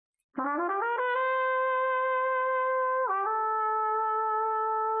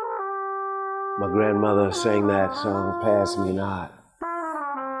My grandmother sang that song, Pass Me Not,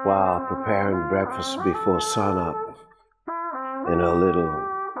 while preparing breakfast before sunup in a little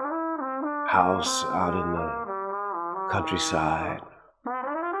house out in the countryside.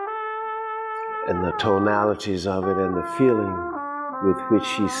 And the tonalities of it and the feeling with which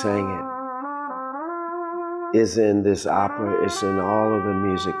she sang it is in this opera, it's in all of the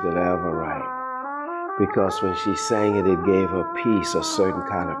music that I ever write. Because when she sang it, it gave her peace, a certain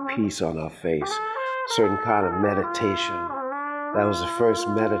kind of peace on her face, a certain kind of meditation. That was the first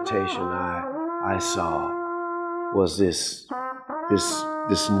meditation I saw, was this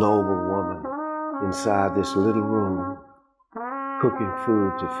noble woman inside this little room, cooking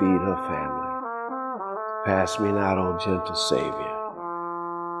food to feed her family. Pass me not, O gentle Savior.